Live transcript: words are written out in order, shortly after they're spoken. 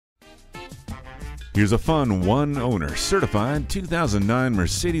Here's a fun one-owner certified 2009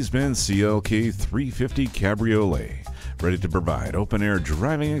 Mercedes-Benz CLK-350 Cabriolet, ready to provide open-air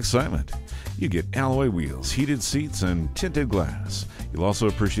driving excitement. You get alloy wheels, heated seats, and tinted glass. You'll also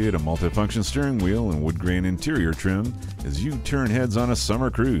appreciate a multifunction steering wheel and wood grain interior trim as you turn heads on a summer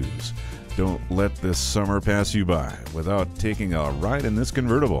cruise. Don't let this summer pass you by without taking a ride in this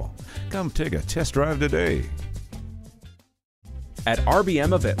convertible. Come take a test drive today. At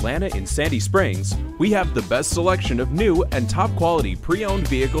RBM of Atlanta in Sandy Springs, we have the best selection of new and top-quality pre-owned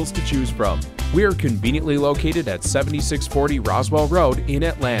vehicles to choose from. We are conveniently located at 7640 Roswell Road in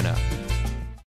Atlanta.